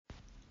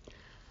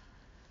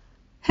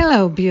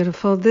Hello,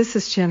 beautiful. This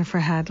is Jennifer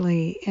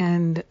Hadley,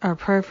 and our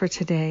prayer for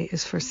today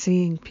is for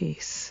seeing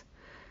peace,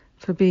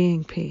 for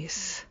being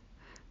peace,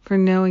 for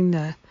knowing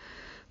the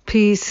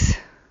peace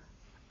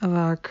of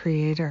our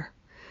Creator.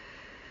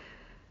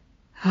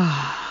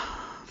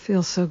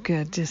 Feels so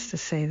good just to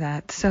say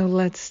that. So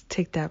let's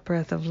take that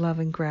breath of love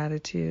and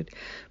gratitude,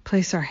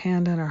 place our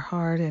hand on our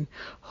heart, and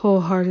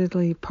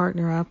wholeheartedly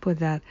partner up with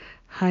that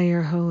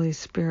higher Holy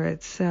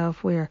Spirit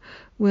self. We're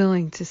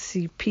willing to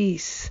see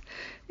peace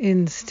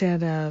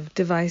instead of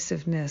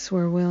divisiveness.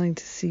 We're willing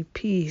to see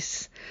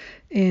peace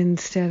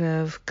instead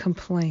of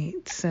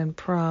complaints and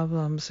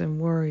problems and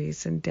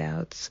worries and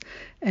doubts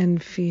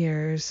and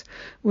fears.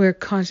 We're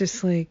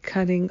consciously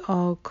cutting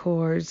all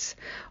cords,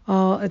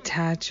 all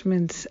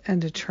attachments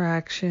and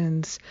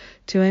attractions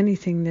to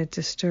anything that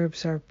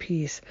disturbs our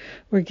peace.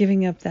 We're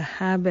giving up the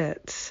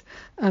habits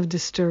of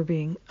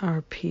disturbing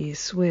our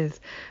peace with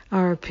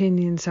our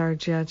opinions, our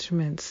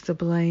judgments, the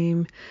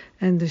blame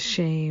and the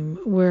shame.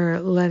 We're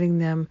letting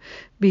them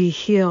be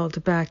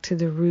healed back to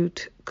the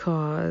root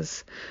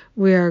cause.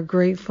 We are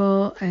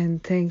grateful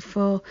and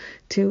thankful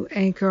to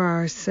anchor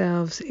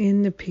ourselves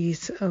in the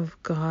peace of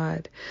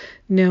God,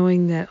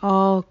 knowing that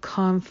all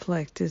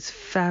conflict is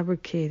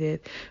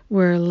fabricated.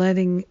 We're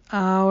letting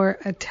our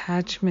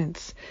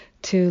attachments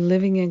to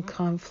living in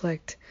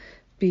conflict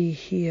be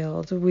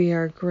healed. We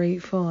are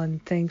grateful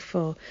and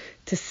thankful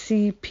to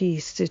see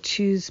peace, to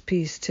choose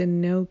peace, to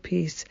know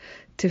peace,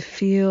 to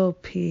feel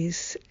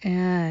peace,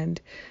 and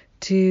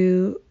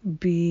to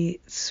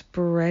be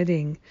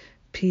spreading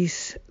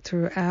peace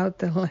throughout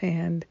the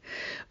land.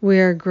 We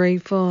are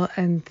grateful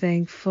and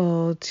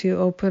thankful to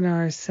open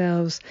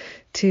ourselves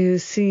to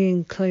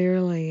seeing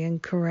clearly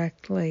and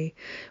correctly.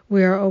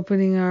 We are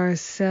opening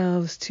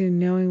ourselves to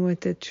knowing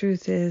what the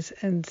truth is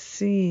and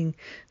seeing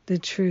the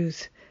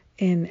truth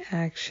in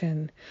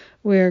action.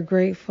 We are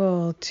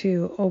grateful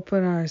to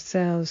open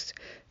ourselves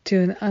to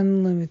an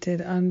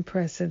unlimited,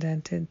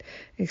 unprecedented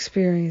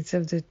experience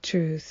of the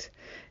truth.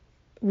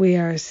 We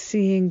are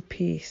seeing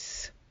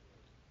peace.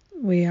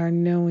 We are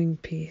knowing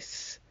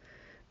peace.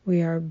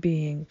 We are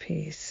being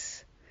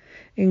peace.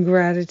 In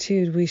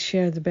gratitude, we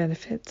share the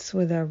benefits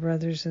with our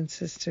brothers and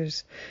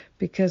sisters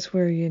because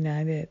we're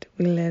united.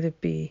 We let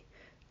it be,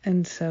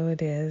 and so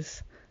it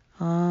is.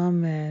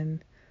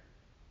 Amen.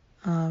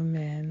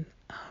 Amen.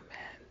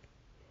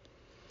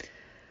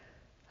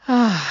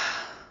 Amen.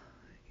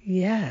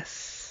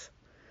 Yes.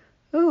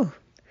 Oh,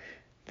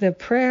 the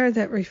prayer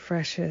that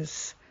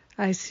refreshes.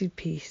 I see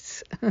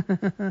peace.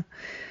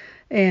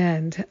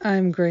 And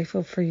I'm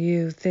grateful for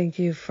you. Thank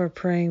you for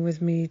praying with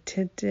me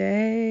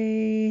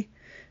today.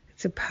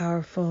 It's a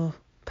powerful,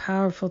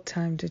 powerful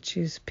time to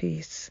choose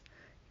peace.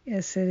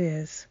 Yes, it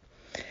is.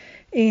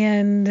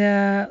 And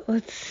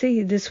let's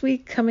see, this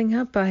week coming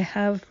up, I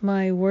have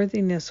my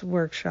worthiness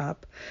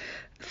workshop.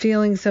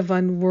 Feelings of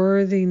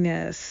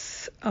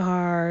unworthiness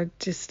are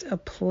just a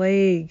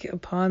plague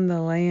upon the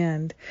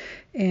land,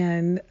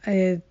 and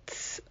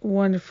it's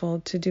wonderful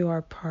to do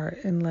our part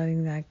in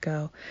letting that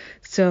go.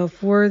 So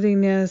if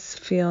worthiness,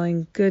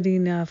 feeling good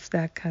enough,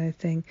 that kind of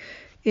thing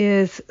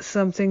is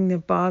something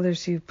that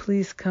bothers you,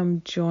 please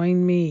come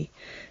join me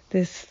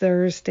this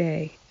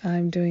Thursday.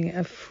 I'm doing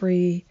a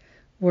free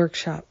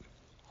workshop.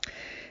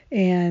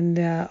 And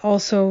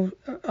also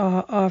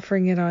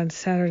offering it on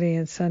Saturday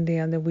and Sunday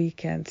on the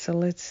weekend. So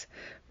let's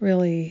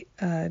really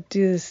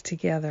do this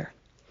together.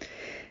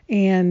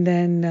 And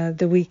then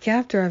the week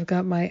after, I've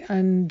got my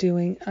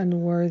Undoing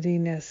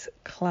Unworthiness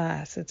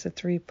class. It's a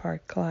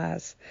 3-part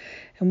class.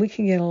 And we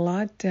can get a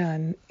lot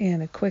done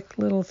in a quick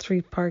little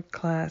 3-part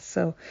class.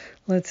 So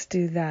let's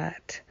do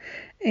that.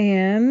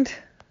 And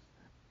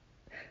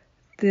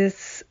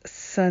this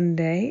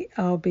Sunday,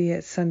 I'll be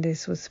at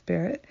Sundays with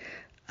Spirit.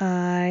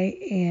 I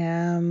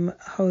am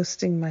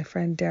hosting my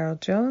friend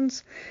Daryl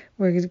Jones.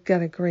 We've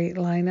got a great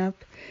lineup,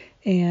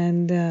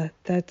 and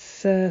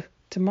that's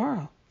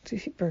tomorrow.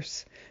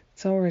 Jeepers.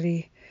 It's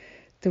already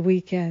the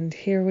weekend.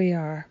 Here we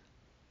are.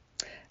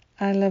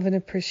 I love and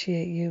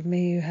appreciate you.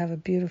 May you have a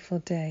beautiful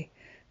day.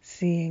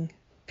 Seeing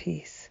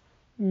peace.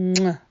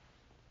 Mwah.